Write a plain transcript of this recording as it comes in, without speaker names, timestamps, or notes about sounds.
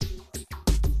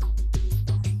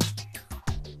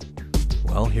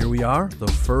Well, here we are, the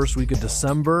first week of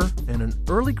December, and an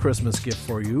early Christmas gift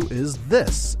for you is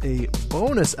this, a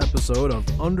bonus episode of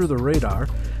Under the Radar.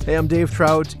 Hey, I'm Dave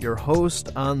Trout, your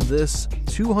host on this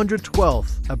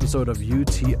 212th episode of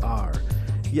UTR.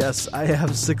 Yes, I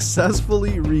have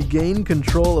successfully regained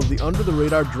control of the Under the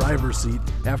Radar driver's seat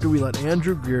after we let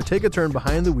Andrew Greer take a turn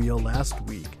behind the wheel last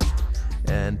week.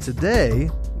 And today,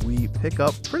 we pick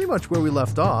up pretty much where we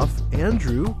left off.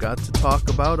 Andrew got to talk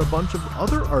about a bunch of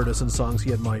other artists and songs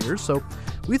he admires, so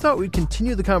we thought we'd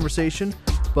continue the conversation,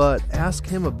 but ask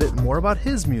him a bit more about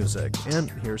his music and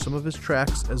hear some of his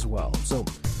tracks as well. So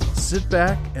sit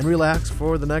back and relax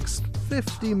for the next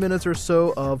 50 minutes or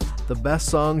so of the best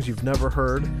songs you've never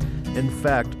heard. In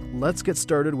fact, let's get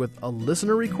started with a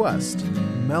listener request.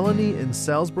 Melanie in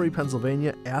Salisbury,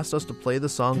 Pennsylvania asked us to play the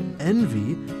song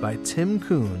Envy by Tim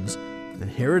Koons. And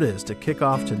here it is to kick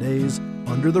off today's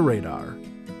Under the Radar.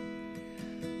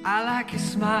 I like your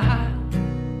smile.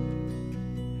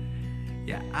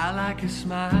 Yeah, I like your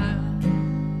smile.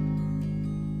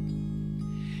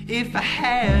 If I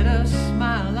had a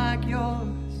smile like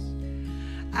yours,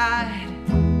 I'd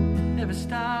never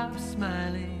stop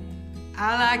smiling.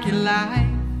 I like your life.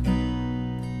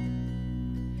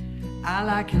 I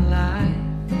like your life.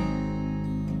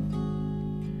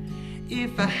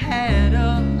 If I had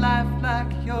a life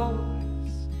like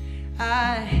yours,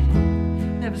 I'd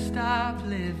never stop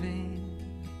living.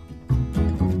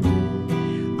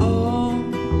 Oh,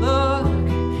 look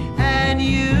at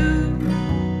you.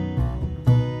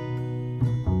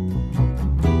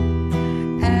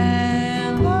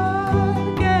 And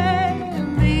look at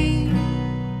me.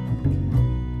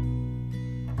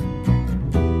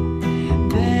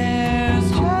 There's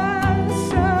just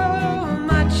so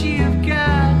much you've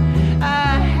got.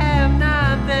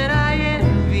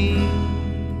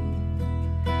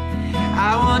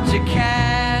 I want your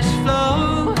cash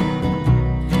flow.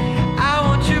 I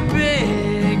want your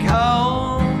big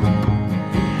home.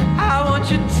 I want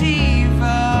your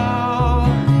TiVo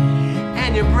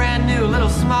and your brand new little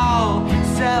small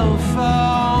cell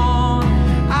phone.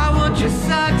 I want your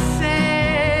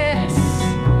success,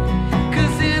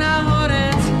 'cause then I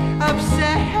wouldn't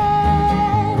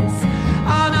obsess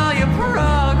on all your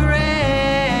progress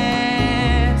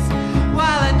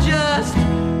while I just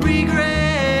regret.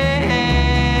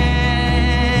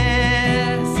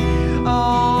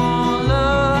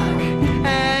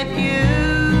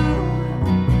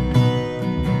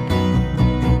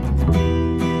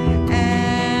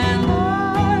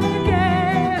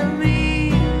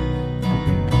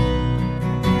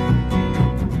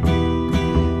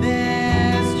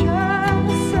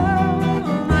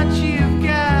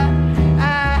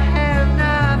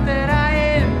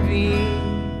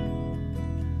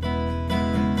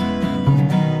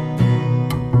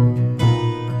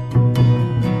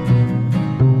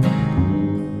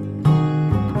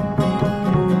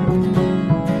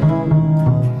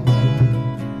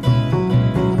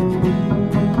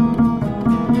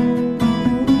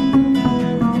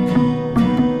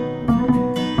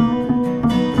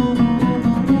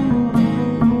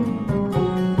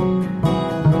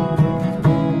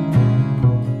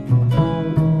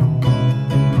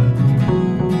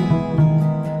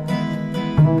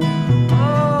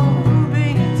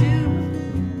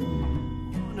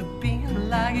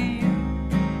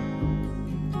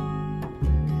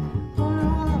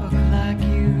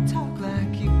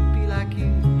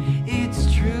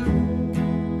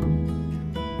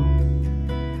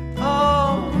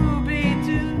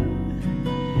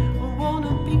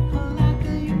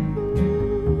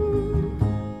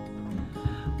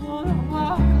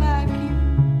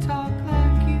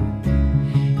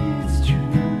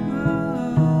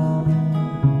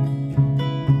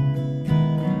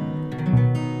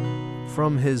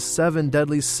 From his 7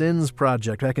 Deadly Sins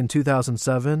project back in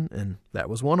 2007, and that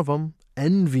was one of them,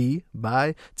 Envy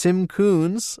by Tim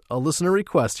Koons, a listener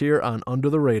request here on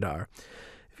Under the Radar.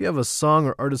 If you have a song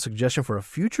or artist suggestion for a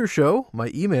future show,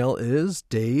 my email is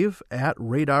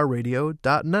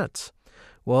dave@radarradio.net.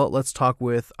 Well, let's talk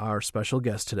with our special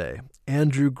guest today.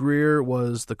 Andrew Greer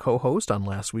was the co-host on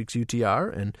last week's UTR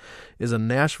and is a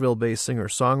Nashville-based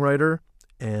singer-songwriter.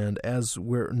 And as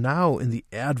we're now in the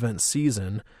Advent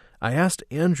season, I asked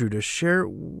Andrew to share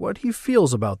what he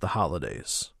feels about the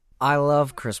holidays. I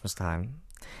love Christmas time,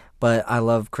 but I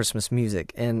love Christmas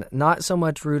music. And not so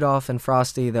much Rudolph and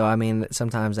Frosty, though. I mean,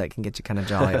 sometimes that can get you kind of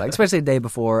jolly, like especially the day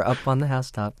before, up on the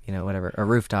housetop, whatever, or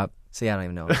rooftop. See, I don't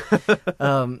even know.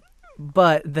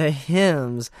 But the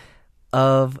hymns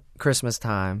of Christmas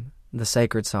time, the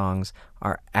sacred songs,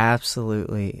 are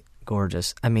absolutely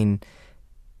gorgeous. I mean,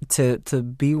 to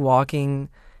be walking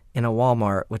in a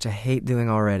Walmart, which I hate doing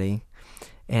already,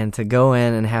 and to go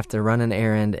in and have to run an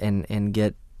errand and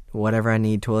get whatever I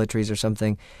need, toiletries or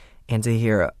something, and to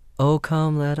hear, "Oh,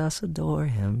 come, let us adore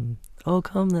him. Oh,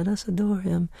 come, let us adore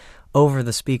him," over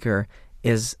the speaker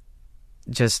is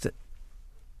just,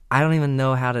 I don't even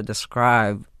know how to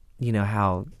describe,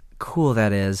 how cool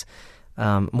that is.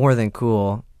 More than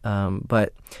cool,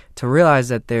 but to realize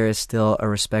that there is still a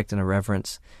respect and a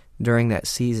reverence during that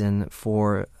season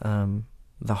for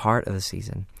the heart of the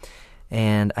season.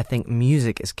 And I think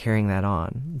music is carrying that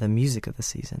on, the music of the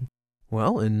season.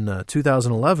 Well, in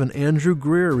 2011, Andrew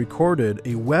Greer recorded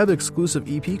a web-exclusive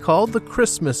EP called The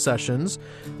Christmas Sessions,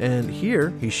 and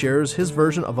here he shares his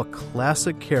version of a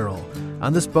classic carol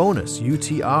on this bonus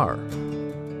UTR.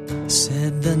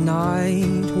 Said the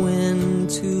night wind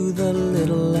to the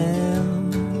little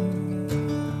lamb,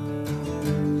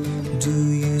 "Do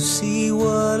you see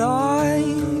what I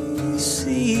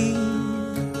see?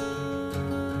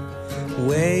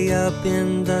 Way up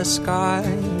in the sky,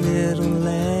 little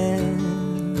lamb,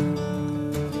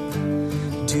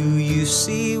 do you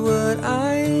see what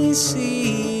I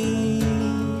see?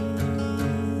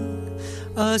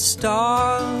 A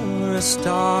star,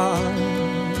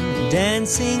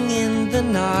 dancing in the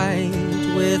night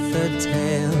with a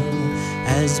tail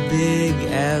as big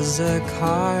as a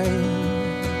kite,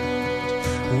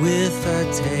 with a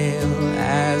tail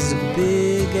as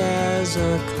big as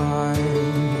a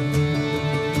kite."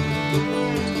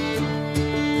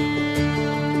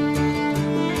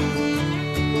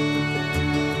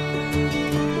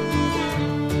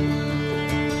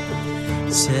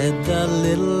 Said the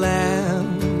little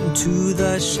lamb to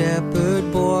the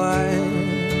shepherd boy,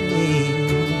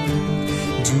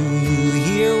 "Do you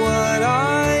hear what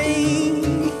I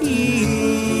hear?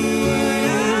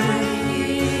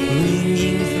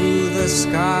 Ringing through the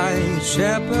sky,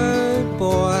 shepherd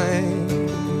boy,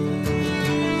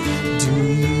 do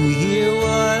you hear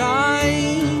what I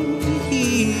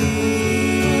hear?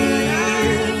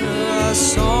 A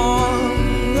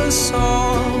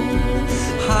song,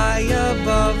 high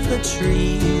above the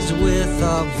trees, with a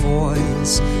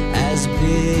voice as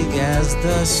big as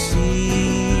the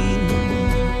sea,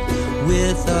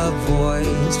 with a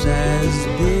voice as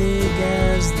big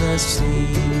as the sea."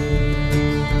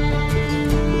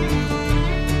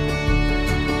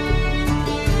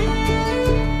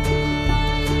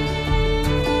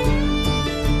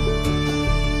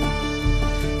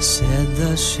 Said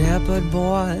the shepherd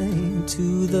boy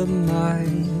to the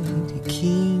mighty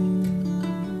king,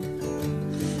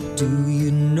 "Do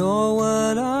you know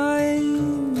what I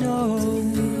know?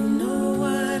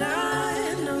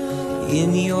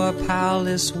 In your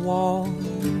palace wall,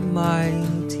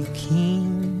 mighty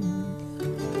king,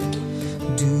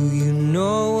 do you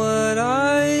know what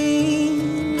I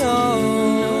know?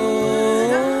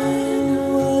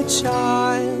 A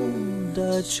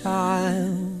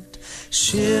child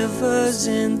shivers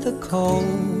in the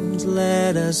cold,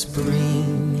 let us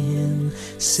bring him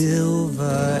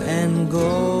silver and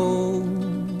gold.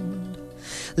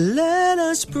 Let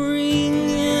us bring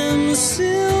him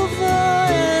silver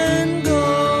and gold.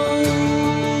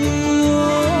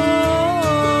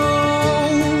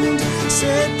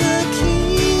 Said the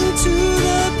king to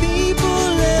the people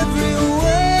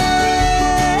everywhere,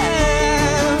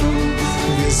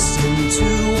 listen to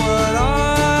what I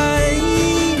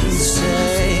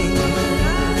say.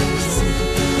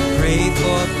 Pray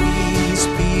for peace,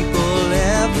 people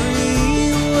everywhere.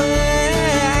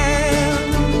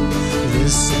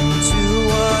 Listen to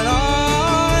what I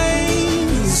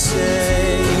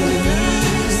say.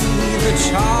 The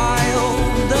child,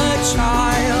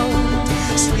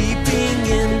 sleeping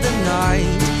in the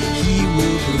night, he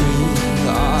will bring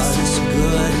us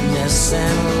goodness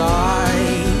and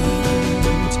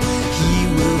light. He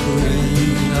will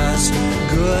bring us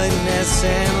goodness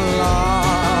and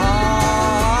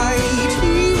light.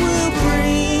 He will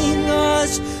bring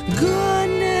us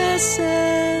goodness and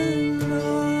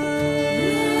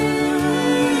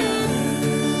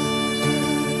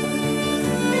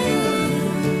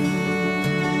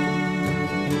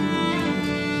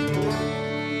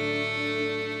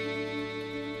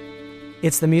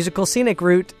It's the musical scenic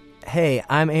route. Hey,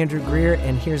 I'm Andrew Greer,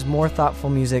 and here's more thoughtful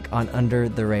music on Under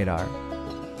the Radar.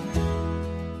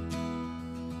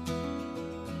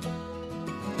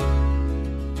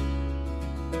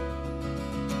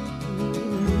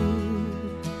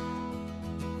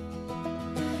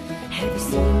 Have you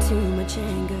seen too much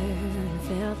anger,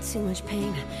 felt too much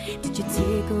pain? Did you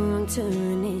take a wrong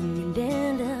turn and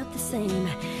end up the same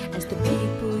as the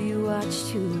people you watched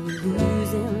who were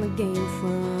losing the game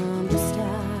from the start?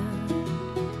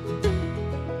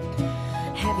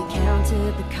 Have you counted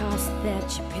with the cost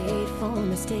that you paid for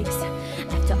mistakes.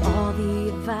 After all the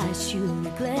advice you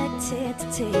neglected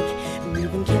to take, and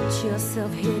even kept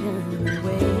yourself hidden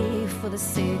away for the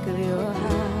sake of your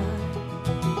heart.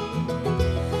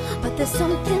 But there's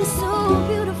something so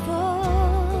beautiful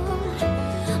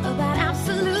about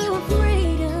absolute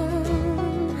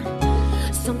freedom,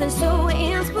 something so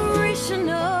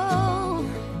inspirational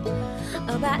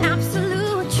about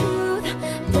absolute truth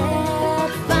that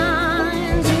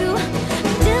finds you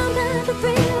down by the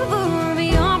river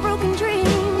beyond broken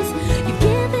dreams. You've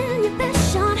given your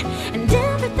best shot and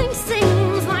everything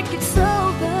seems like it's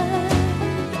over.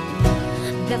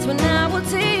 That's when I will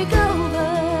take over.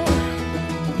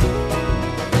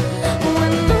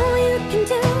 When all you can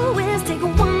do is take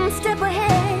one step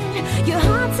ahead, your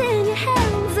heart's in your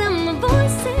hands and the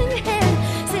voice in your head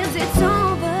says it's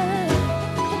over.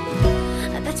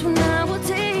 That's when I will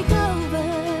take over.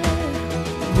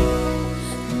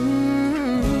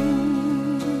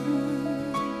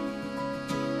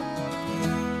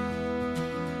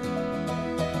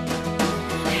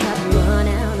 Have you run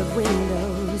out of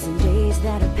windows and days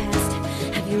that are past?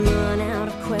 Have you run out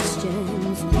of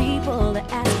questions and people to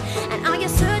ask? And are you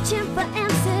searching for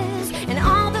answers in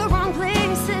all the wrong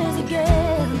places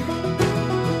again?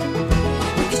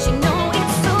 Because you know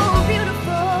it's so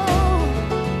beautiful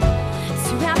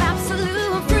to have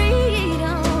absolute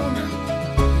freedom.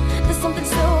 There's something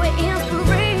so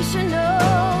inspirational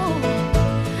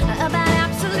about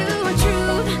absolute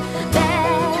truth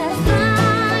that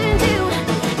finds you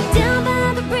down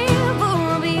by the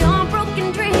river beyond broken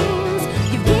dreams.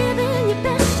 You've given your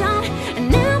best shot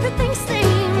and everything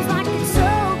seems like it's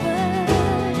over.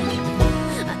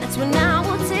 That's when I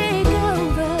will take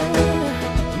over.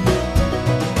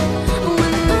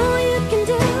 When all you can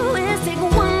do is take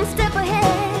one step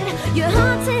ahead, your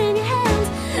heart's in your hands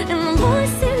and the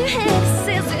voice in your head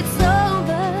says it's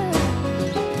over.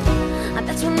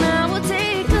 That's when I will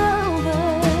take over.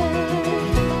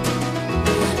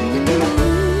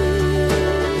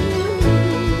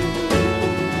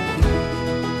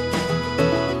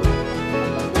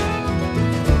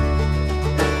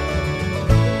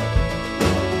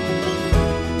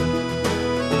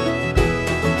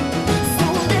 So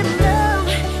let love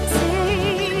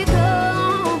take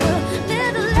over.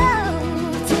 Let love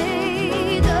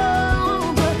take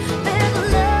over. Let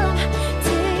love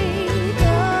take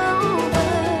over.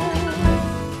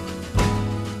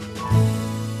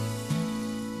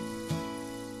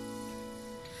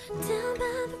 Down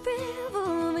by the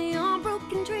river beyond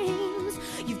broken dreams,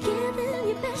 you've given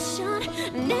your best shot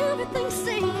and everything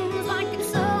seems like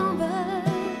it's over.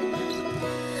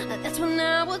 That's when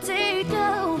I will take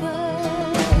over.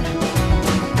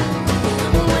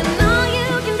 When all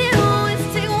you can do is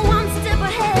take one step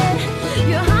ahead,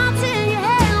 your heart's in your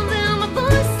hands and the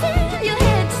voice in your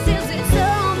head says it's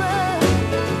over.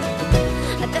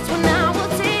 That's when I will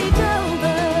take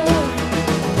over.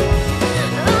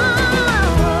 Oh.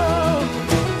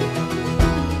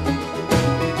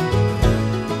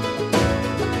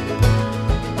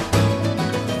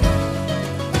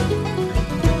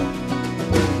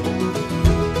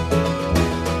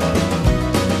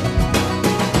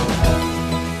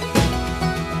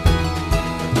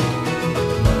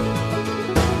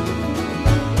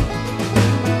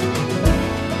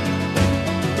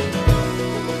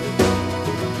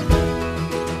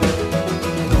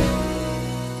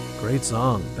 Great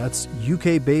song. That's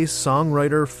UK-based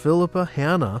songwriter Philippa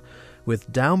Hanna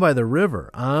with Down by the River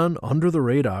on Under the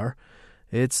Radar.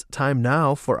 It's time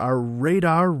now for our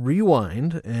Radar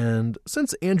Rewind, and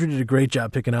since Andrew did a great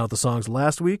job picking out the songs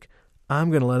last week, I'm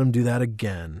going to let him do that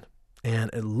again. And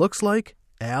it looks like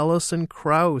Alison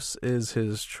Krauss is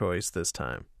his choice this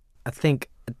time. I think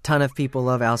a ton of people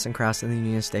love Alison Krauss and the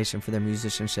Union Station for their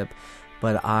musicianship,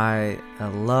 but I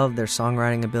love their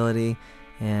songwriting ability,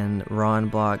 and Ron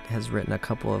Block has written a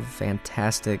couple of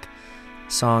fantastic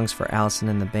songs for Alison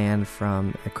and the band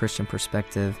from a Christian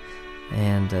perspective,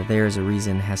 and There Is a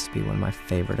Reason has to be one of my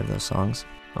favorite of those songs.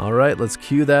 All right, let's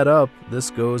cue that up. This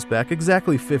goes back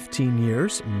exactly 15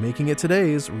 years, making it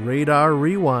today's Radar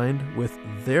Rewind with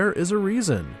There Is a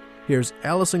Reason. Here's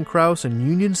Alison Krauss and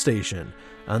Union Station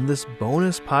on this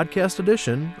bonus podcast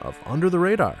edition of Under the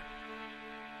Radar.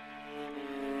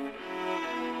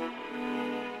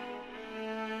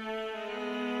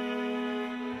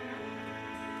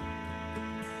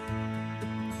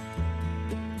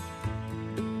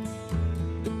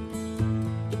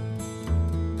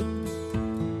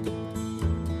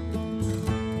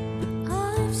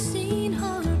 I've seen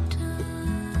hard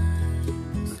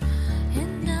times,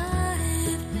 and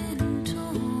I've been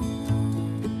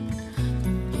told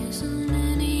there isn't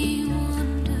any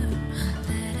wonder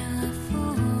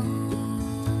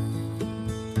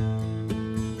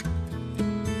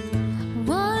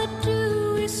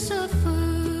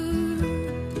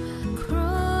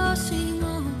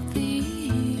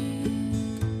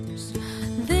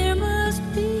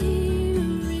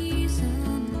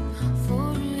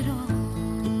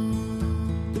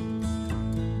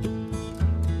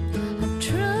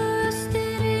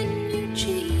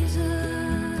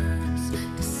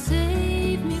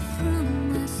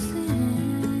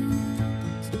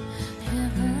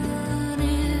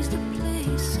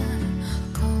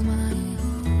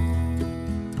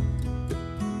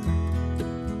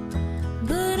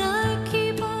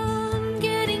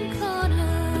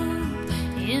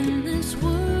this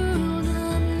world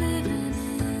I'm living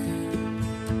in,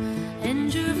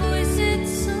 and your voice it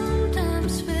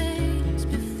sometimes fades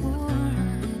before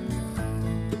I know.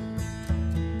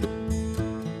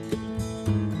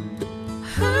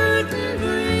 Hurting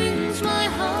brings my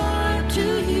heart to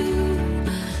you,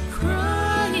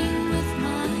 crying with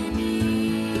my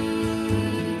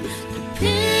need,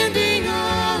 depending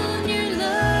on your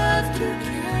love to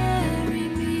carry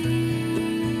me.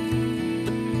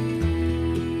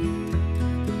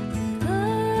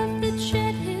 Love that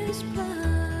shed his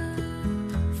blood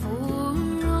for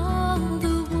all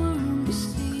the world to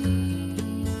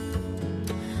see.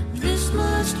 This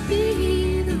must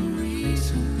be the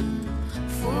reason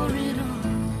for it all.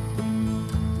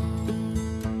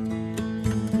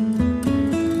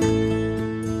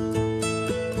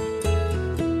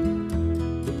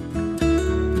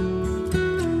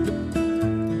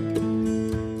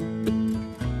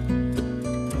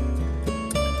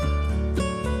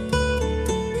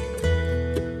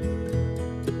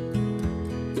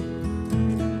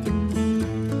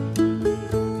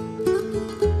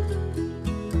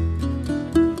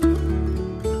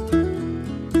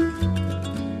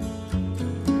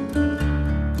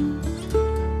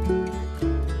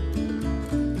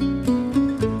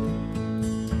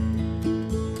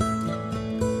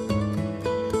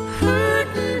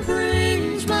 Hurting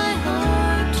brings my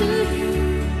heart to you,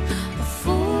 a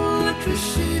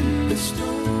fortress in the storm.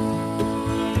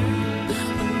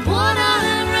 What I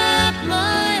wrap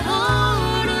my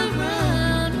heart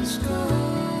around is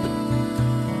gone.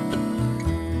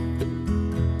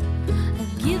 I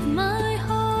give my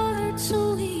heart so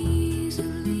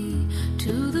easily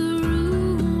to the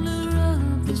ruler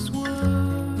of this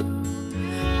world,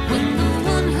 when the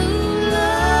one who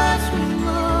loves me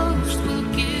most will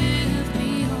give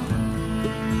me all.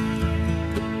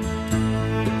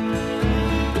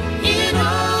 In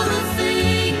all the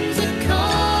things that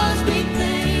cause me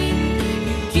pain,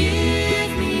 you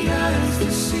give me eyes to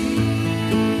see.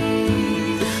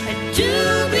 I do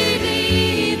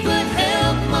believe, but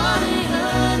help my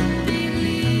unbelief.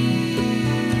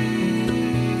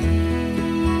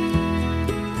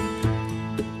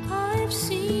 I've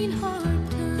seen hard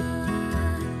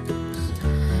times,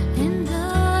 and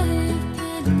I've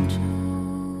been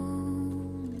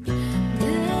told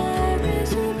there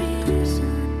is a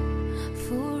reason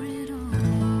for it all.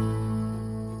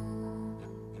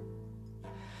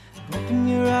 Open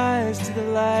your eyes to the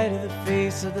light of the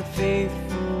face of the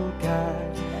faithful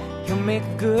God. He'll make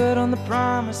good on the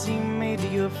promise he made to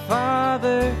your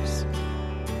fathers,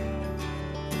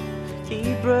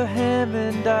 Abraham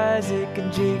and Isaac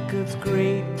and Jacob's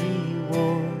great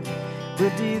reward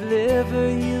will deliver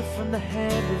you from the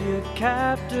hand of your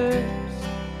captors.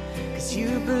 'Cause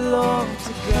you belong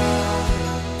to God,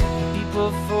 a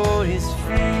people for his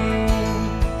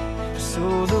fame,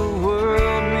 so the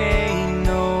world may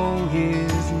know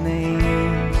his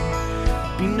name.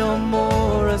 Be no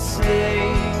more a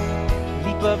slave,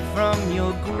 leap up from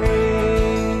your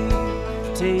grave,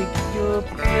 take your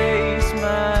place,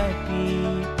 my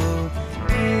people,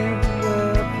 in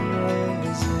the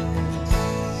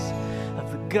presence of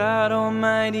the God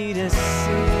Almighty to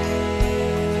save,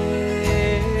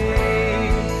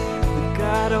 the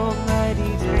God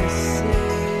Almighty to save.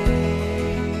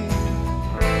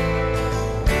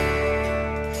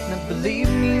 Now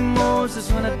believe me, Moses,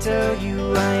 when I tell you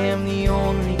I am the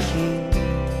only king,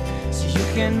 so you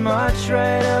can march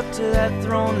right up to that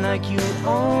throne like you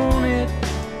own it.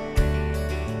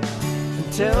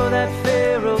 Tell that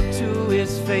Pharaoh to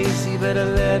his face, he better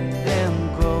let them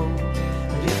go.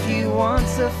 But if he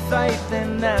wants a fight, then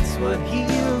that's what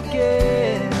he'll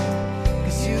get.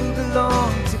 'Cause you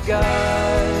belong to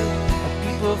God, a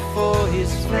people for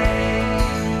his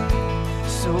fame,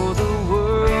 so the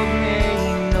world may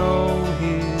know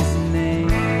his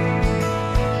name.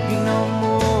 Be no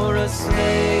more a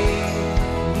slave,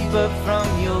 leap up from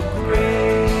your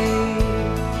grave,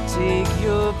 take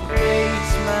your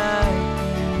place, my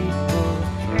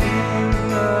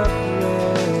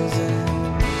presence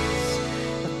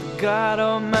of the God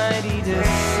Almighty to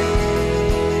save,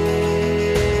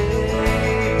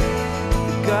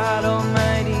 the God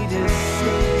Almighty to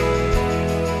save.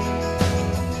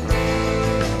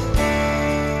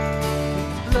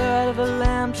 The blood of a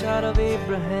lamb, child of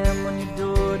Abraham, on your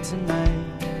door tonight.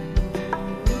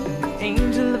 The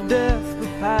angel of death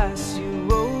will pass you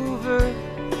over.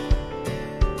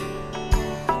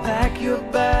 Pack your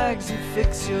bags and fix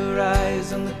your eyes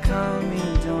on the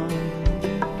coming dawn.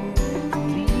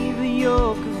 Leave the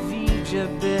yoke of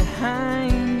Egypt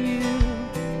behind you.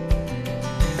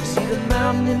 See the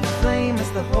mountain in flame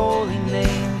as the holy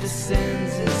name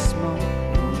descends in smoke.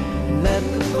 And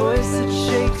force that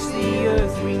shakes the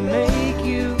earth remake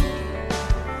you.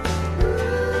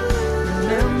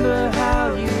 Remember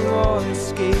how you all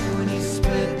escaped when he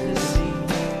split the sea.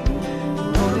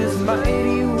 On his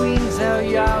mighty wings how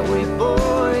Yahweh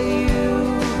bore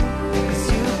you.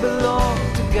 'Cause you belong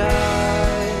to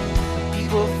God, a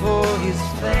people for his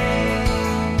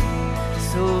fame,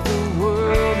 so the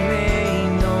world may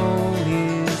know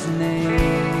his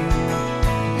name.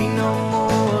 Be no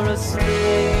more a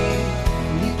slave,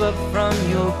 leap up from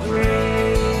your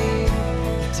grave,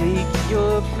 take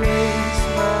your place,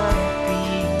 my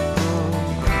people.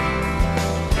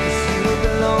 'Cause you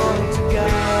belong to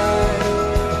God,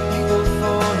 people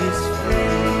for his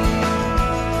fame,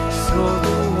 so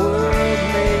the world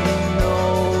may know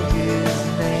his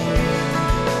name.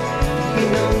 Be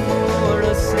no more a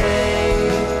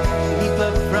slave, leap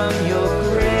up from your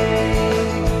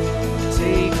grave,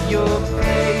 take your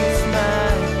place, my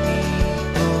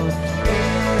people, in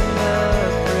the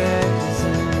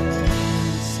presence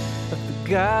of the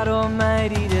God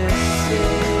Almighty to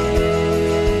save,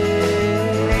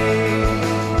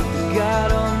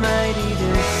 God Almighty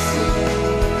to save.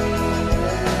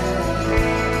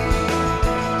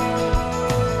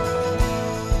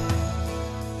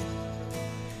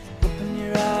 Open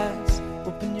your eyes,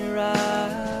 open your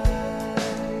eyes.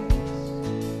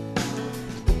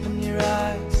 Open your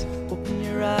eyes, open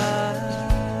your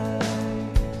eyes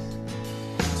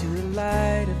to the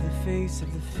light of the face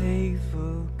of the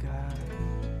faithful God.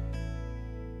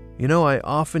 You know, I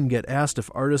often get asked if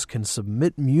artists can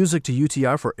submit music to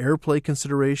UTR for airplay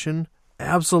consideration.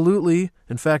 Absolutely.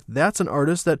 In fact, that's an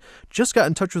artist that just got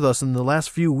in touch with us in the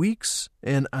last few weeks,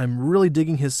 and I'm really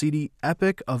digging his CD,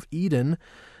 Epic of Eden.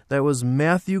 That was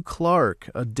Matthew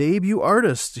Clark, a debut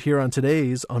artist here on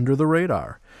today's Under the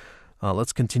Radar.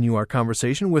 Let's continue our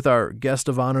conversation with our guest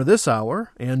of honor this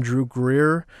hour, Andrew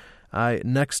Greer. I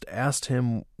next asked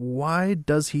him, why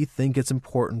does he think it's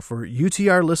important for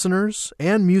UTR listeners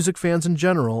and music fans in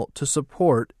general to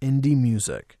support indie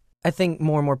music? I think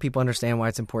more and more people understand why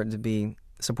it's important to be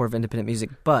supportive of independent music,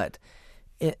 but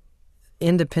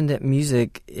independent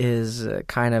music is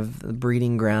kind of the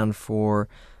breeding ground for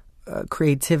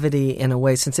creativity in a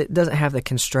way, since it doesn't have the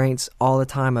constraints all the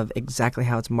time of exactly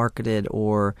how it's marketed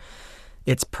or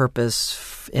its purpose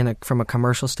from a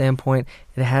commercial standpoint.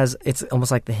 It's almost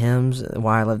like the hymns.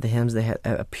 Why I love the hymns, they have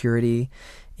a purity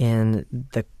in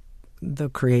the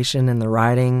creation and the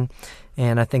writing,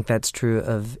 and I think that's true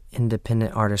of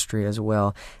independent artistry as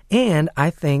well. And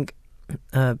I think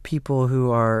people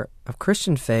who are of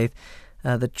Christian faith,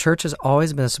 the church has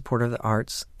always been a supporter of the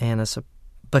arts and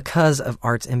because of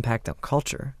art's impact on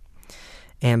culture,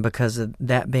 and because of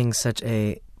that being such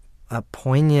a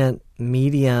poignant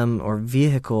medium or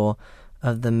vehicle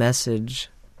of the message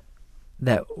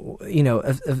that, you know,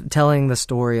 of telling the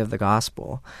story of the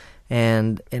gospel.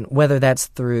 And whether that's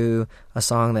through a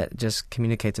song that just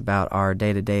communicates about our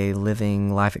day-to-day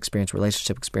living, life experience,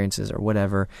 relationship experiences, or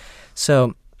whatever.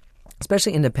 So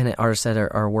especially independent artists that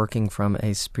are working from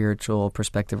a spiritual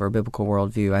perspective or biblical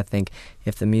worldview, I think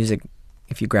if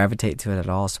you gravitate to it at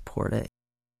all, support it.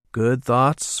 Good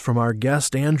thoughts from our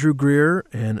guest, Andrew Greer.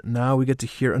 And now we get to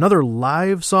hear another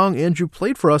live song Andrew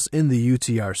played for us in the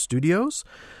UTR studios.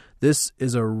 This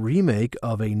is a remake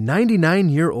of a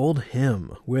 99-year-old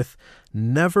hymn with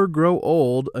Never Grow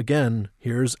Old. Again,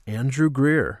 here's Andrew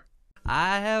Greer.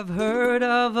 I have heard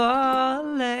of a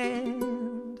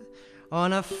land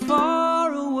on a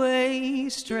faraway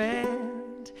strand.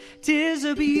 'Tis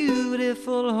a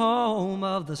beautiful home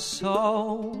of the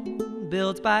soul,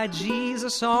 built by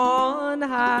Jesus on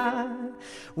high,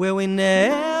 where we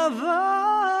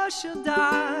never shall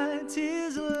die.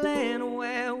 'Tis a land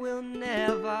where we'll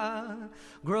never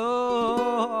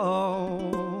grow.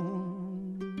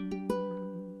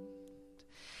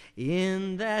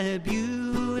 In that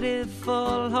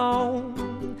beautiful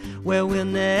home, where we'll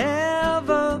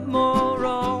never more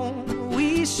roam,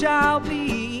 we shall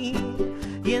be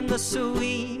in the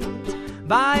sweet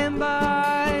by and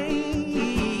by.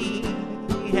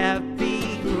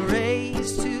 Happy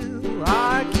praise to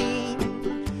our King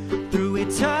through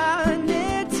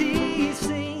eternity.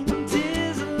 Sing,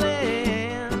 'tis a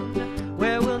land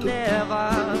where we'll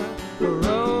never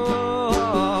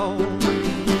grow,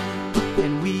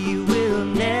 and we will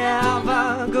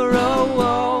never grow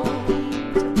old,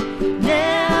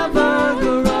 never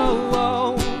grow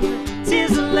old.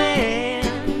 'Tis a land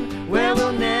where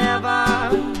we'll never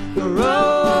grow.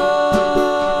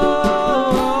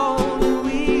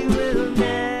 We will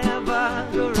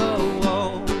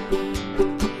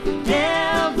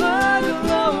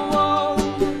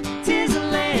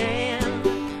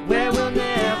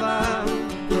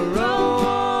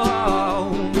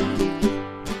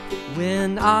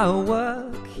our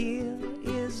work here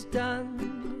is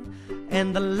done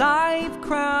and the life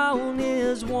crown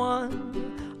is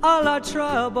won, all our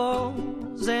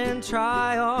troubles and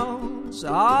trials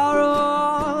are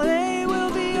all, they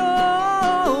will be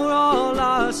all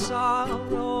our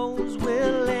sorrows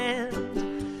will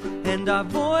end, and our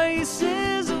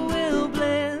voices will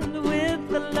blend with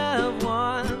the loved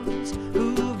ones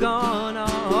who've gone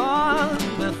on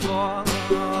before.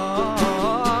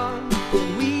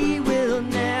 We will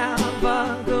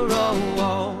never grow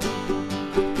old,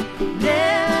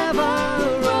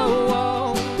 never grow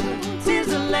old.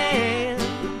 'Tis a land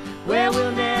where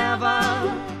we'll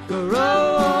never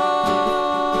grow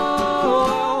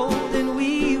old, and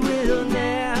we will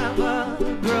never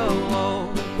grow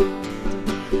old,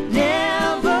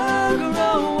 never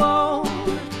grow old.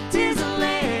 'Tis a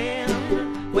land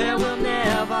where we'll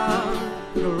never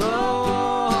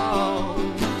grow old.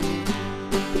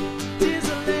 'Tis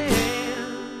a land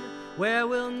where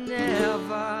we'll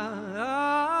never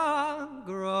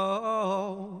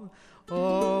grow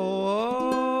old.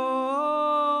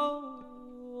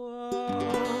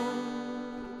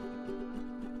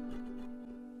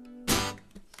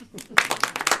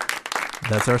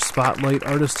 That's our spotlight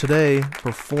artist today,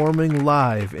 performing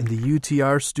live in the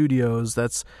UTR studios.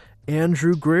 That's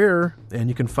Andrew Greer, and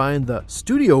you can find the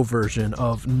studio version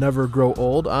of Never Grow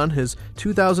Old on his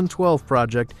 2012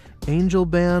 project, Angel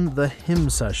Band The Hymn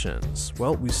Sessions.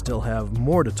 Well, we still have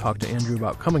more to talk to Andrew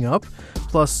about coming up,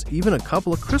 plus even a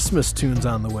couple of Christmas tunes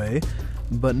on the way.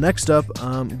 But next up,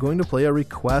 I'm going to play a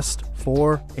request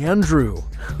for Andrew,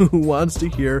 who wants to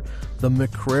hear the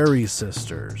McCrary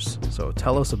Sisters. So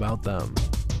tell us about them.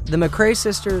 The McCrary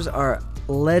Sisters are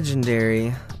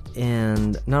legendary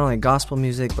in not only gospel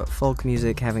music, but folk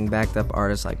music, having backed up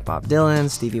artists like Bob Dylan,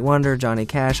 Stevie Wonder, Johnny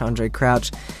Cash, Andre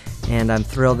Crouch, and I'm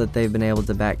thrilled that they've been able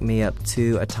to back me up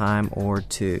to a time or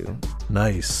two.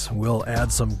 Nice. We'll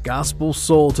add some gospel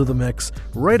soul to the mix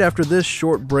right after this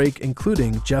short break,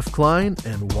 including Jeff Klein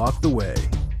and Walk the Way.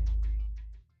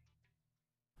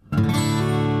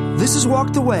 This is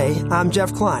Walk the Way. I'm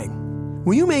Jeff Klein.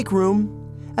 Will you make room?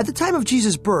 At the time of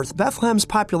Jesus' birth, Bethlehem's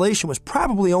population was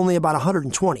probably only about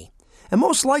 120, and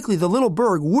most likely the little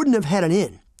burg wouldn't have had an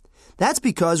inn. That's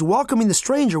because welcoming the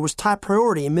stranger was top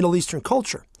priority in Middle Eastern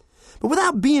culture. But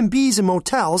without B&Bs and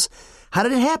motels, how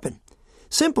did it happen?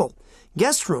 Simple.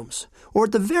 Guest rooms, or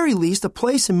at the very least a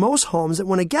place in most homes that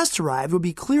when a guest arrived would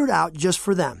be cleared out just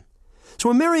for them. So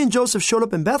when Mary and Joseph showed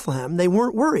up in Bethlehem, they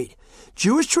weren't worried.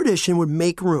 Jewish tradition would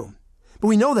make room. But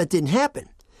we know that didn't happen.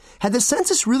 Had the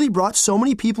census really brought so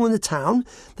many people into town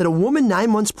that a woman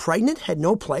 9 months pregnant had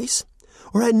no place?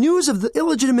 Or had news of the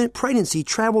illegitimate pregnancy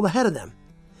traveled ahead of them?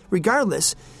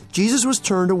 Regardless, Jesus was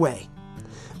turned away.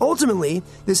 Ultimately,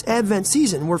 this Advent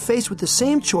season, we're faced with the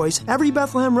same choice every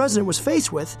Bethlehem resident was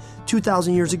faced with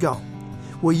 2,000 years ago.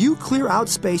 Will you clear out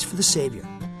space for the Savior?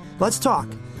 Let's talk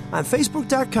on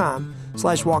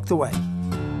Facebook.com/WalkTheWay.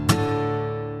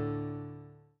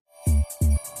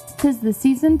 'Tis the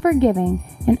season for giving,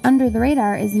 and Under the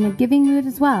Radar is in a giving mood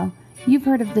as well. You've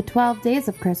heard of the 12 Days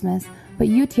of Christmas, but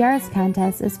UTR's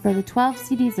contest is for the 12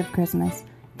 CDs of Christmas.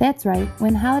 That's right,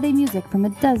 win holiday music from a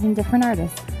dozen different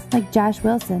artists, like Josh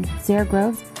Wilson, Sarah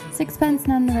Groves, Sixpence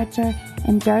None the Richer,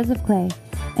 and Jars of Clay.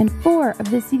 And 4 of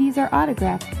the CDs are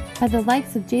autographed by the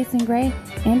likes of Jason Gray,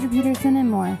 Andrew Peterson, and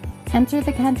more. Enter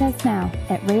the contest now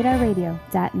at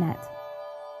radarradio.net.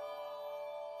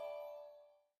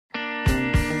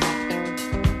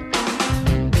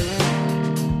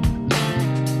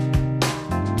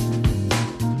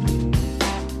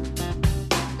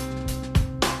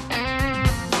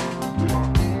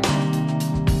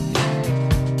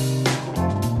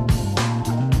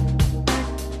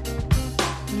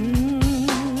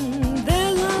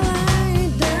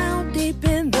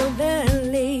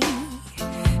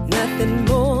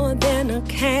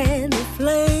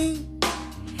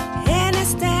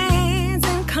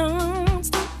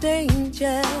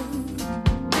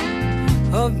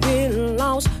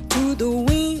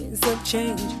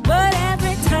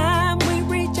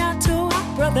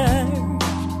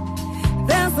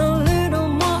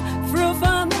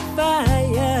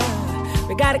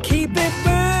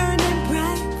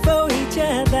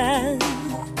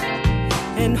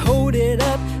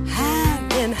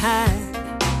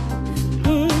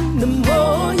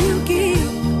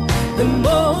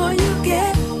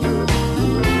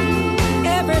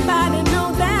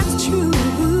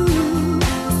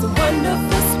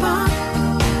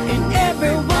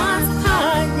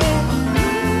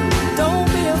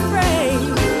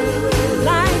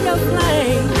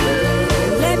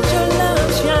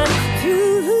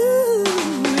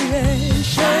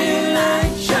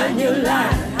 Shine your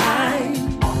light,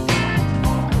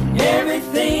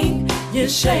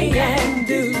 say and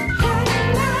do.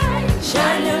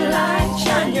 Shine your light,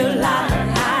 shine your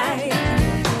light.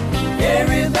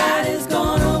 Everybody's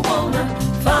gonna wanna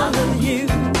follow you.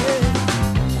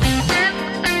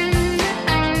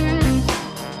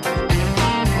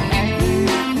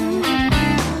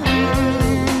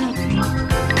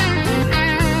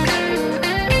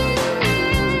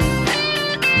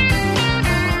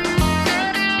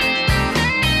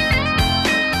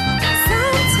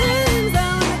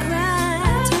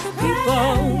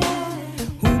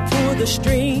 The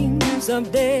strings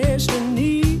of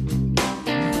destiny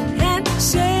and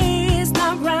say it's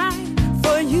not right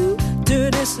for you to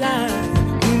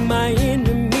decide who my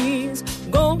enemy's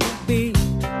gonna be.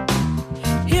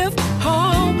 If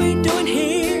all we doing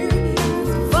here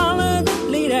is follow the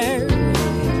leader,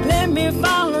 let me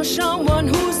follow someone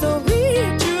who's the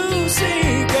real true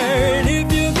seeker. And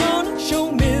if you're gonna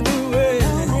show me the way,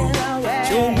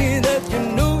 show me that you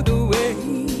know the way.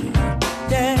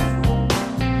 Yeah.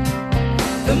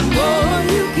 The more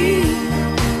you give,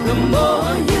 the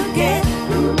more you get.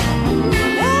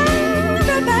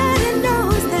 Everybody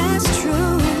knows that's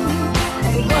true.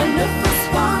 A wonderful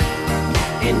spot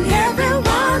in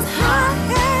everyone's heart.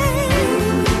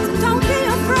 So don't be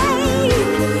afraid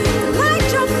to light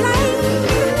your flame.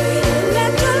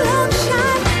 Let your love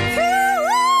shine through.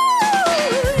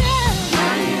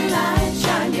 Shine your light,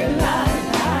 shine your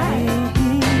light.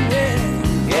 Yeah.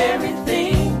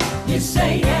 Everything you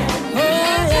say and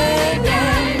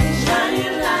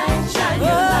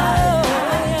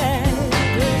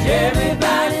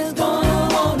everybody's gonna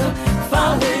wanna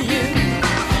follow you.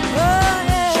 Oh,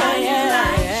 yeah. Shine your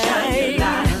light, shine your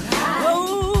light.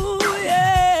 Oh,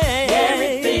 yeah.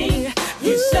 Everything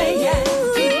you say, yeah.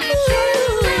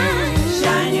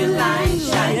 Shine your light,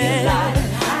 shine your light.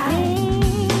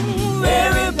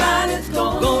 Everybody's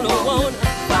gonna wanna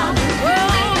follow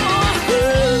you.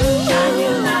 Shine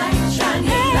your light, shine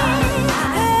your light.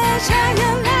 Shine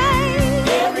your light.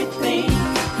 Everything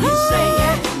you say,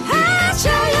 yeah.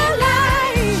 Shine your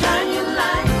light, shine your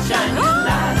light, shine your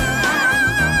light.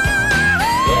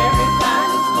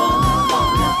 Everybody's gonna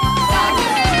wanna follow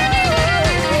you.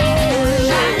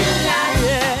 Shine your light,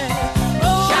 yeah.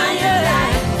 Oh, shine your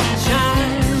light,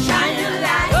 shine your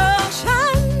light. Oh,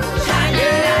 shine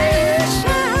your light,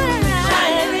 shine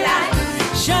your light,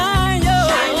 shine your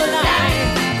light,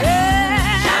 yeah.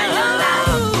 Shine your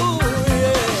light,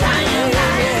 shine your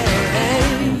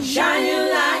light, shine your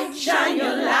light, shine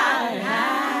your light.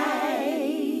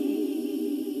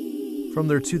 From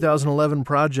their 2011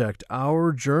 project,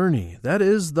 Our Journey. That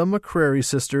is the McCrary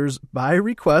Sisters, by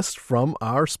request from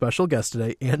our special guest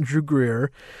today, Andrew Greer.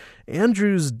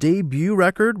 Andrew's debut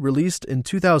record, released in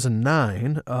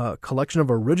 2009, a collection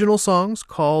of original songs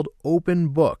called Open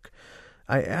Book.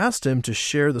 I asked him to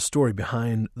share the story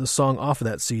behind the song off of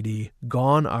that CD,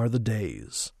 Gone Are the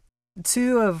Days.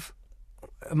 Two of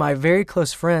my very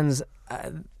close friends,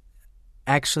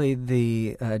 actually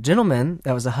the gentleman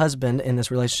that was the husband in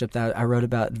this relationship that I wrote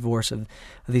about, divorce of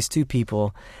these two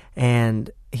people,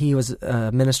 and he was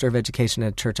a minister of education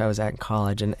at a church I was at in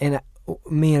college, and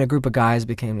me and a group of guys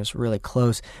became just really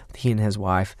close with he and his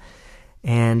wife,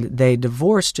 and they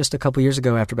divorced just a couple years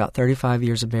ago after about 35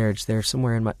 years of marriage. They're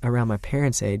somewhere around my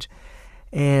parents' age,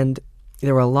 and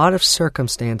there were a lot of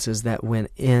circumstances that went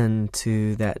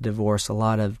into that divorce, a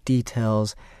lot of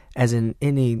details, as in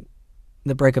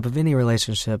the breakup of any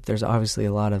relationship. There's obviously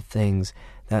a lot of things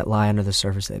that lie under the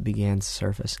surface that began to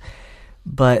surface.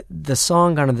 But the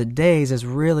song Gone Are the Days is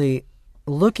really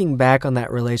looking back on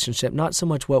that relationship, not so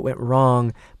much what went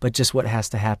wrong, but just what has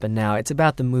to happen now. It's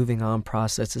about the moving on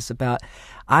process. It's about,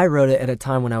 I wrote it at a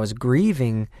time when I was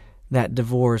grieving that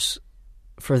divorce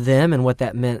for them and what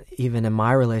that meant even in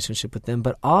my relationship with them,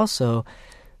 but also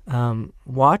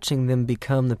watching them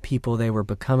become the people they were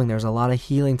becoming. There was a lot of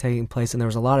healing taking place, and there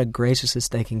was a lot of graciousness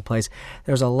taking place.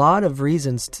 There was a lot of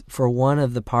reasons for one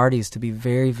of the parties to be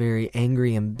very, very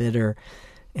angry and bitter,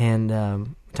 and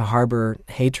to harbor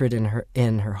hatred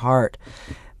in her heart.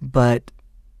 But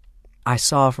I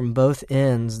saw from both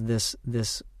ends this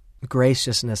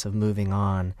graciousness of moving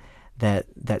on that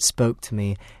spoke to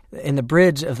me. In the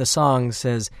bridge of the song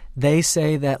says, "They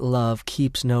say that love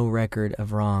keeps no record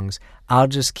of wrongs. I'll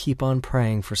just keep on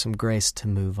praying for some grace to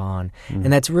move on."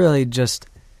 And that's really just,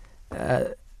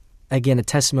 again, a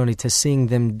testimony to seeing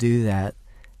them do that,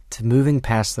 to moving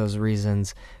past those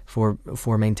reasons for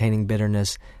maintaining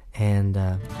bitterness and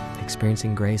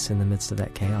experiencing grace in the midst of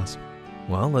that chaos.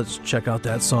 Well, let's check out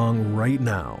that song right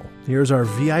now. Here's our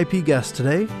VIP guest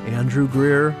today, Andrew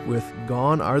Greer, with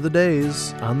Gone Are the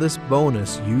Days on this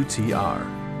bonus UTR.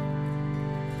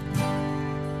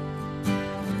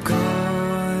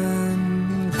 Gone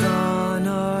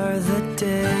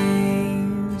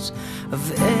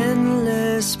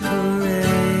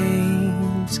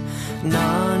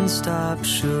non-stop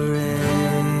charades.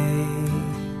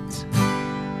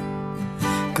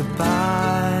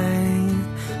 Goodbye,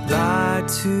 bye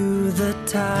to the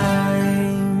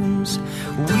times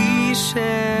we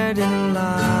shared in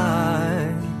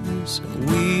lives,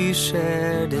 we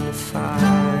shared in fights.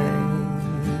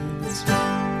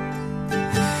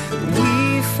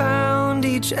 We found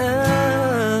each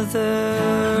other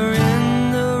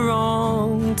in the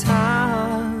wrong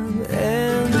time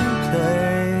and place.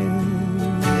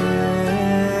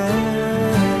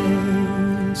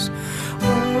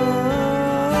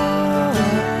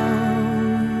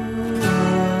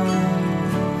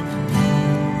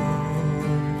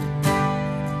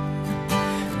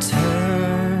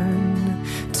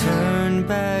 Turn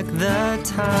back the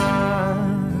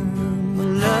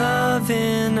time, love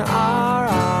in our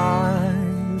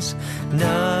eyes,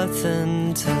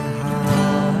 nothing to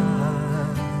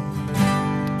hide.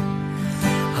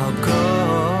 I'll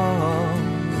go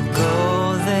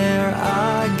there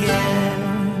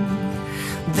again,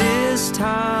 this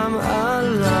time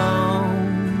alone,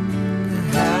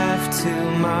 half to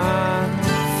my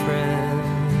friend.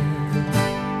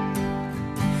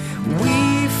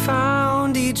 We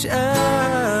found each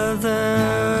other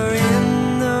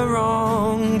in the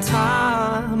wrong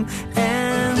time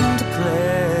and place.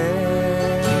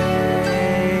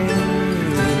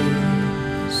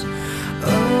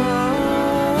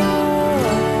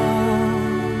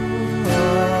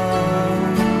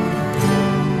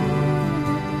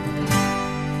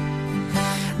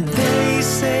 They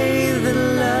say that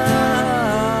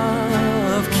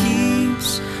love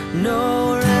keeps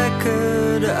no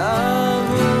record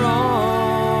of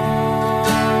wrong.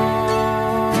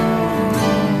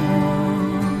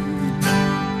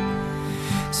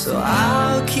 So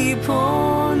I'll keep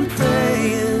on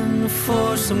praying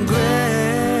for some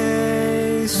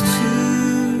grace to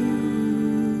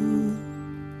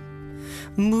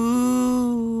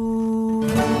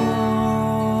move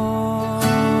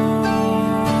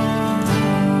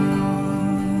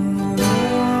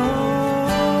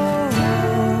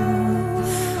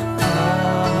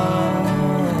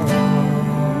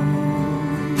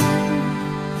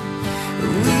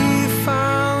We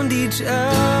found each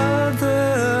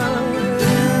other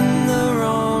in the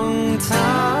wrong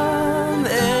time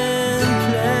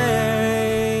and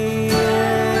place.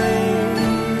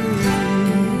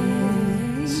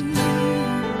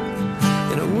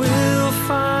 And we'll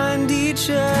find each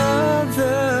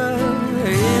other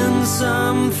in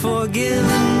some forgiveness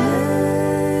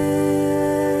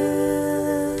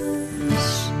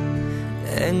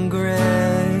and grace.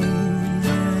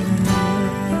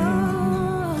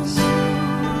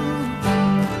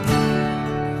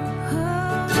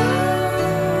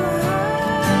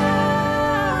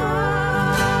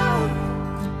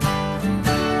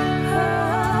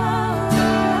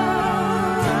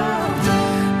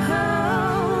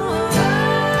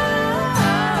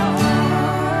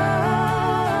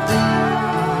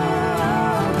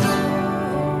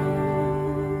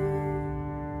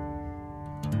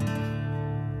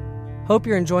 Hope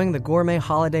you're enjoying the gourmet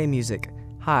holiday music.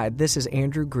 Hi, this is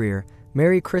Andrew Greer.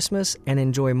 Merry Christmas and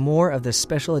enjoy more of this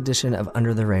special edition of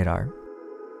Under the Radar.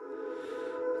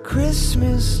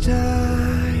 Christmas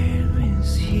time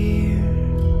is here.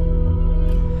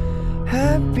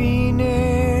 Happiness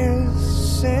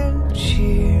and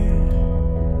cheer.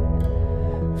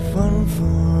 Fun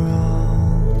for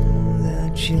all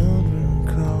the children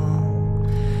call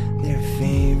their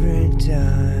favorite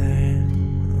time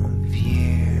of year.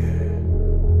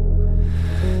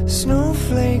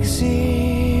 Snowflakes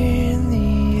in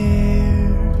the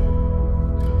air.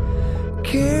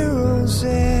 Carols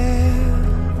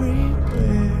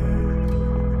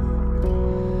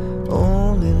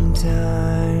olden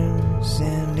times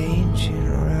and ancient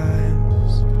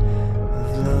rhymes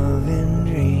of love and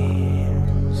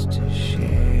dreams to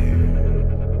share.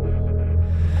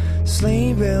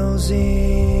 Sleigh bells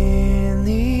in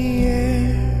the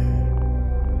air,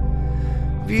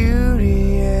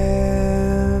 beauty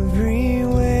everywhere.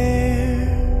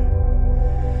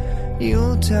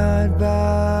 Yuletide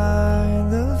by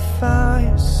the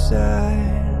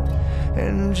fireside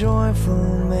and joyful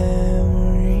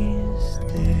memories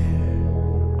there.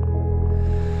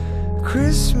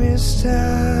 Christmas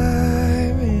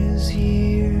time is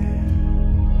here.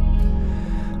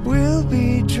 We'll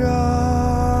be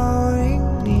drawing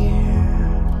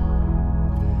near.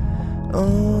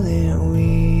 Oh, that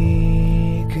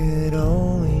we could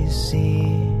always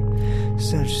see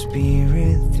such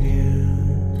spirit through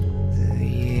the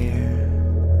year.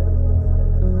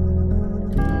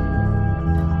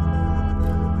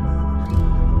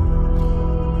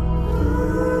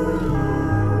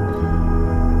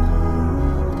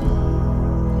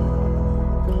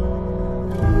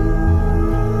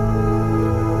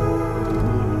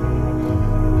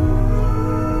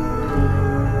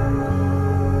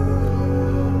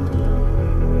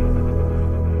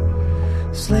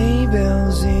 sleigh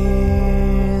bells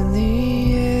in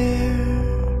the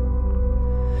air,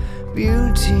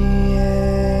 beauty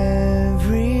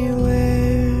everywhere,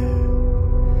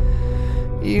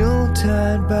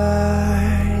 Yuletide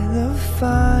by the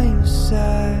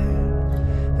fireside,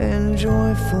 and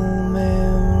joyful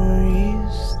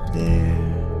memories there.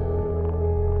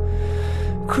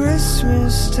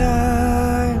 Christmas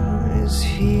time is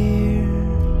here,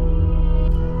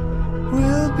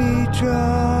 we'll be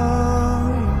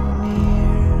drawing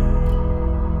near.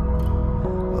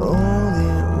 Oh,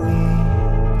 that we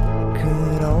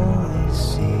could only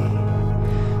see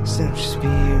such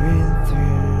spirit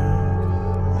through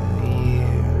the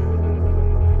year.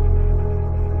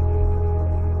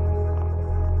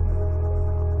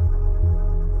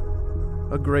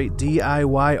 A great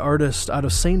DIY artist out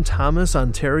of St. Thomas,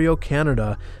 Ontario,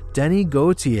 Canada, Denny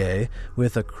Gauthier,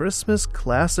 with a Christmas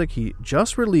classic he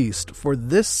just released for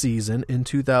this season in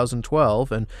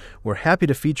 2012, and we're happy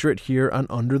to feature it here on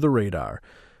Under the Radar.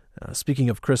 Speaking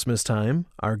of Christmas time,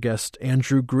 our guest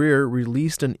Andrew Greer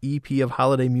released an EP of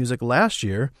holiday music last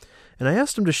year, and I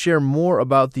asked him to share more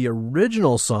about the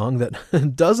original song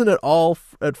that doesn't at all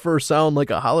at first sound like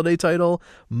a holiday title,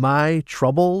 My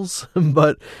Troubles,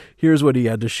 but here's what he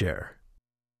had to share.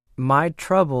 My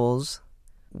Troubles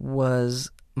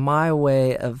was my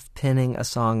way of penning a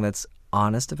song that's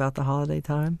honest about the holiday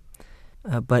time,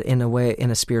 but in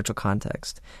a spiritual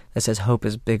context that says hope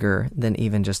is bigger than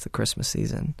even just the Christmas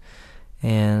season,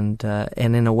 and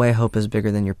in a way hope is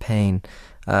bigger than your pain.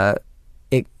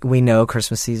 We know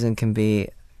Christmas season can be,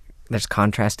 there's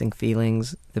contrasting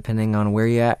feelings depending on where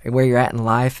you're at in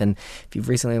life, and if you've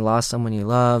recently lost someone you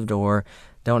loved, or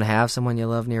don't have someone you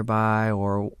love nearby,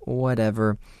 or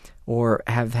whatever, or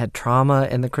have had trauma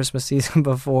in the Christmas season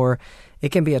before.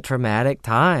 It can be a traumatic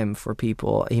time for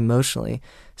people, emotionally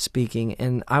speaking,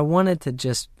 and I wanted to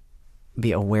just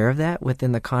be aware of that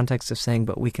within the context of saying,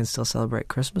 but we can still celebrate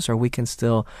Christmas, or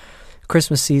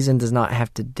Christmas season does not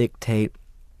have to dictate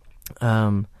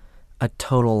a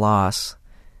total loss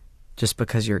just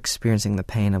because you're experiencing the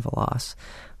pain of a loss.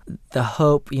 The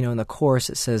hope, in the chorus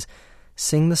it says,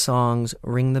 sing the songs,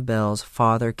 ring the bells,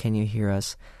 Father, can you hear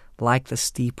us? Like the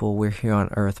steeple, we're here on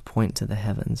earth, point to the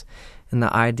heavens. And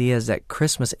the idea is that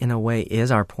Christmas, in a way,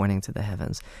 is our pointing to the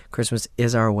heavens. Christmas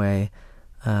is our way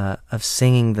of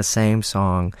singing the same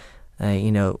song.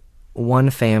 One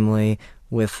family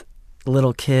with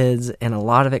little kids and a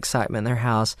lot of excitement in their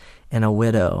house, and a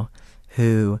widow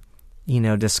who,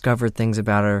 discovered things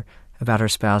about her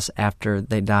spouse after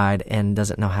they died and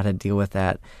doesn't know how to deal with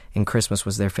that. And Christmas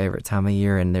was their favorite time of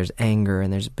year, and there's anger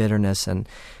and there's bitterness, and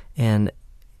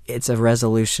it's a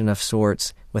resolution of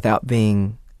sorts without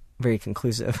being very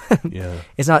conclusive. Yeah.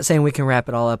 It's not saying we can wrap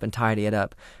it all up and tidy it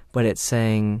up, but it's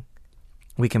saying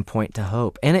we can point to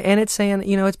hope. And it's saying,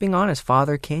 it's being honest.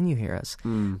 Father, can you hear us?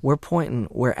 We're pointing,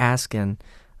 we're asking,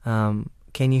 can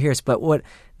you hear us? But what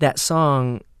that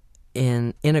song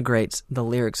integrates the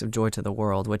lyrics of Joy to the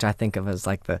World, which I think of as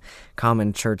like the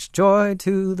common church, joy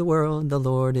to the world, the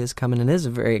Lord is coming. And it is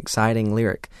a very exciting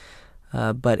lyric,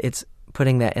 but it's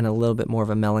putting that in a little bit more of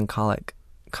a melancholic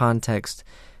context,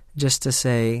 just to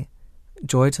say,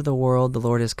 joy to the world, the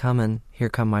Lord is coming, here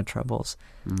come my troubles.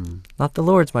 Not the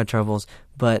Lord's my troubles,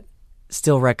 but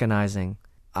still recognizing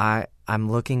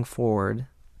I'm looking forward,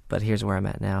 but here's where I'm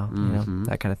at now,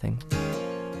 that kind of thing.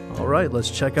 All right, let's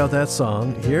check out that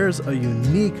song. Here's a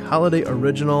unique holiday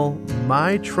original,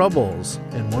 My Troubles,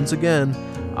 and once again,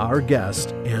 our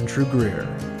guest, Andrew Greer.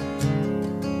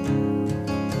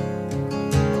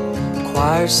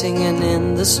 Choir singing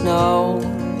in the snow,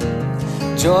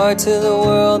 joy to the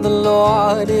world, the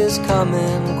Lord is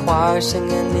coming. Choir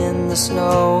singing in the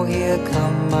snow, here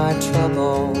come my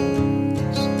troubles.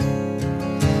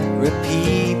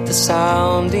 Repeat the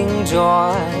sounding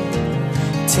joy,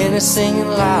 tenor singing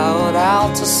loud,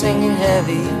 alto singing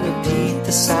heavy. Repeat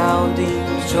the sounding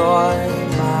joy,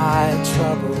 my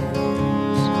troubles.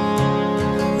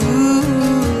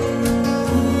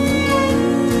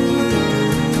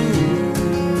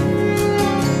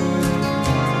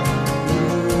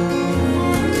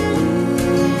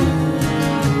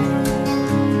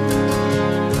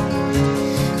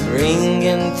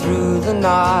 Ringing through the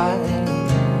night,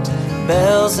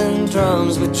 bells and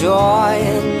drums with joy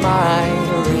in mind.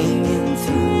 Ringing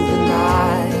through the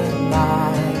night,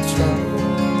 my troubles.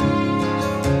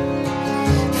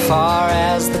 Far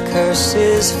as the curse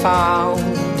is found,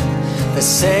 they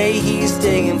say he's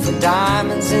digging for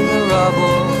diamonds in the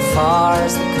rubble. Far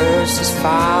as the curse is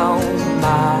found,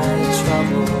 my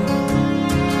troubles.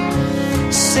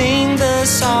 Sing the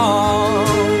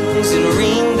songs and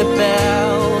ring the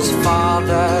bells,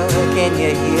 Father, can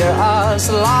you hear us? us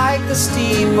like the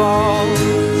steeple.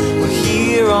 We're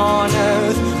here on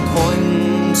earth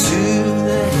pointing to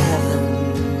the heavens.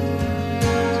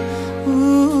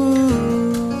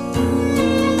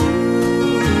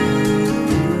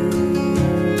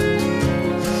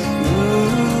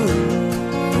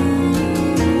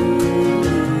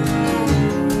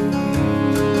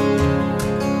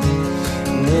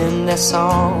 And in their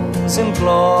songs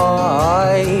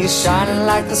employ, shining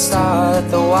like the star that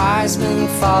the wise men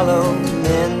follow. And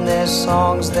in their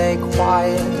songs they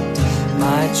quiet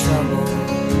my trouble.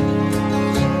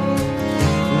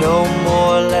 No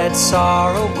more let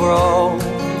sorrow grow.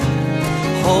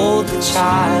 Hold the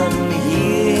child and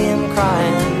hear him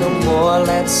crying. No more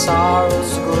let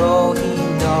sorrows grow. He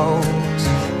knows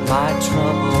my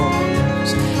troubles.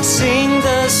 Sing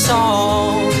the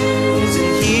songs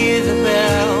and hear the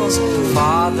bells.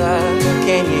 Father,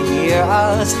 can you hear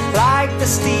us like the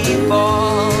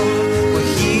steeple?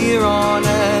 We're here on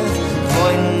earth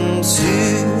pointing to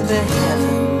the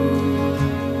heavens.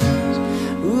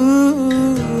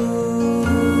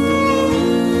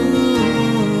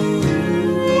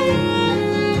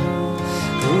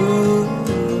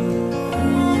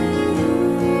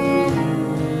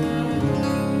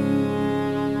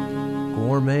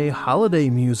 Gourmet holiday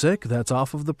music, that's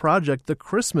off of the project The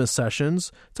Christmas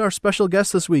Sessions. It's our special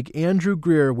guest this week, Andrew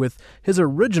Greer, with his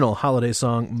original holiday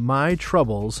song, My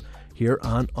Troubles, here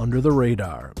on Under the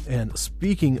Radar. And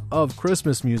speaking of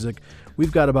Christmas music,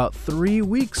 we've got about 3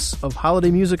 weeks of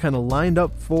holiday music kind of lined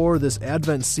up for this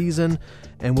Advent season,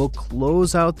 and we'll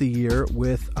close out the year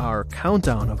with our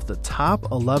countdown of the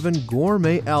top 11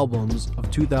 gourmet albums of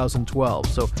 2012.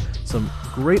 So some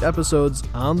great episodes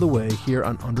on the way here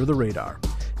on Under the Radar.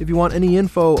 If you want any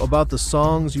info about the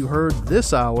songs you heard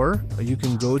this hour, you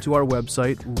can go to our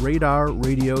website,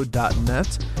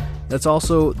 radarradio.net. That's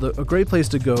also a great place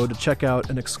to go to check out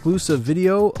an exclusive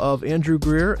video of Andrew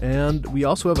Greer, and we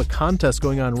also have a contest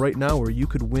going on right now where you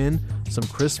could win some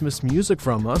Christmas music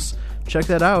from us. Check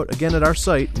that out, again, at our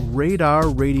site,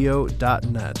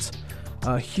 radarradio.net.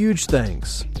 Huge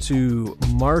thanks to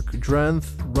Mark Drenth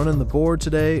running the board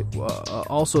today.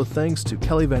 Also thanks to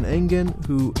Kelly Van Engen,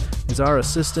 who is our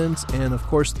assistant. And of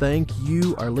course, thank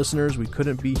you, our listeners. We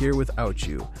couldn't be here without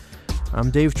you.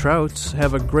 I'm Dave Trout.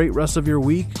 Have a great rest of your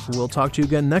week. We'll talk to you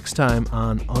again next time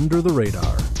on Under the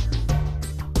Radar.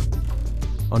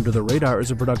 Under the Radar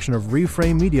is a production of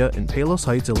Reframe Media in Palos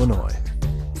Heights, Illinois.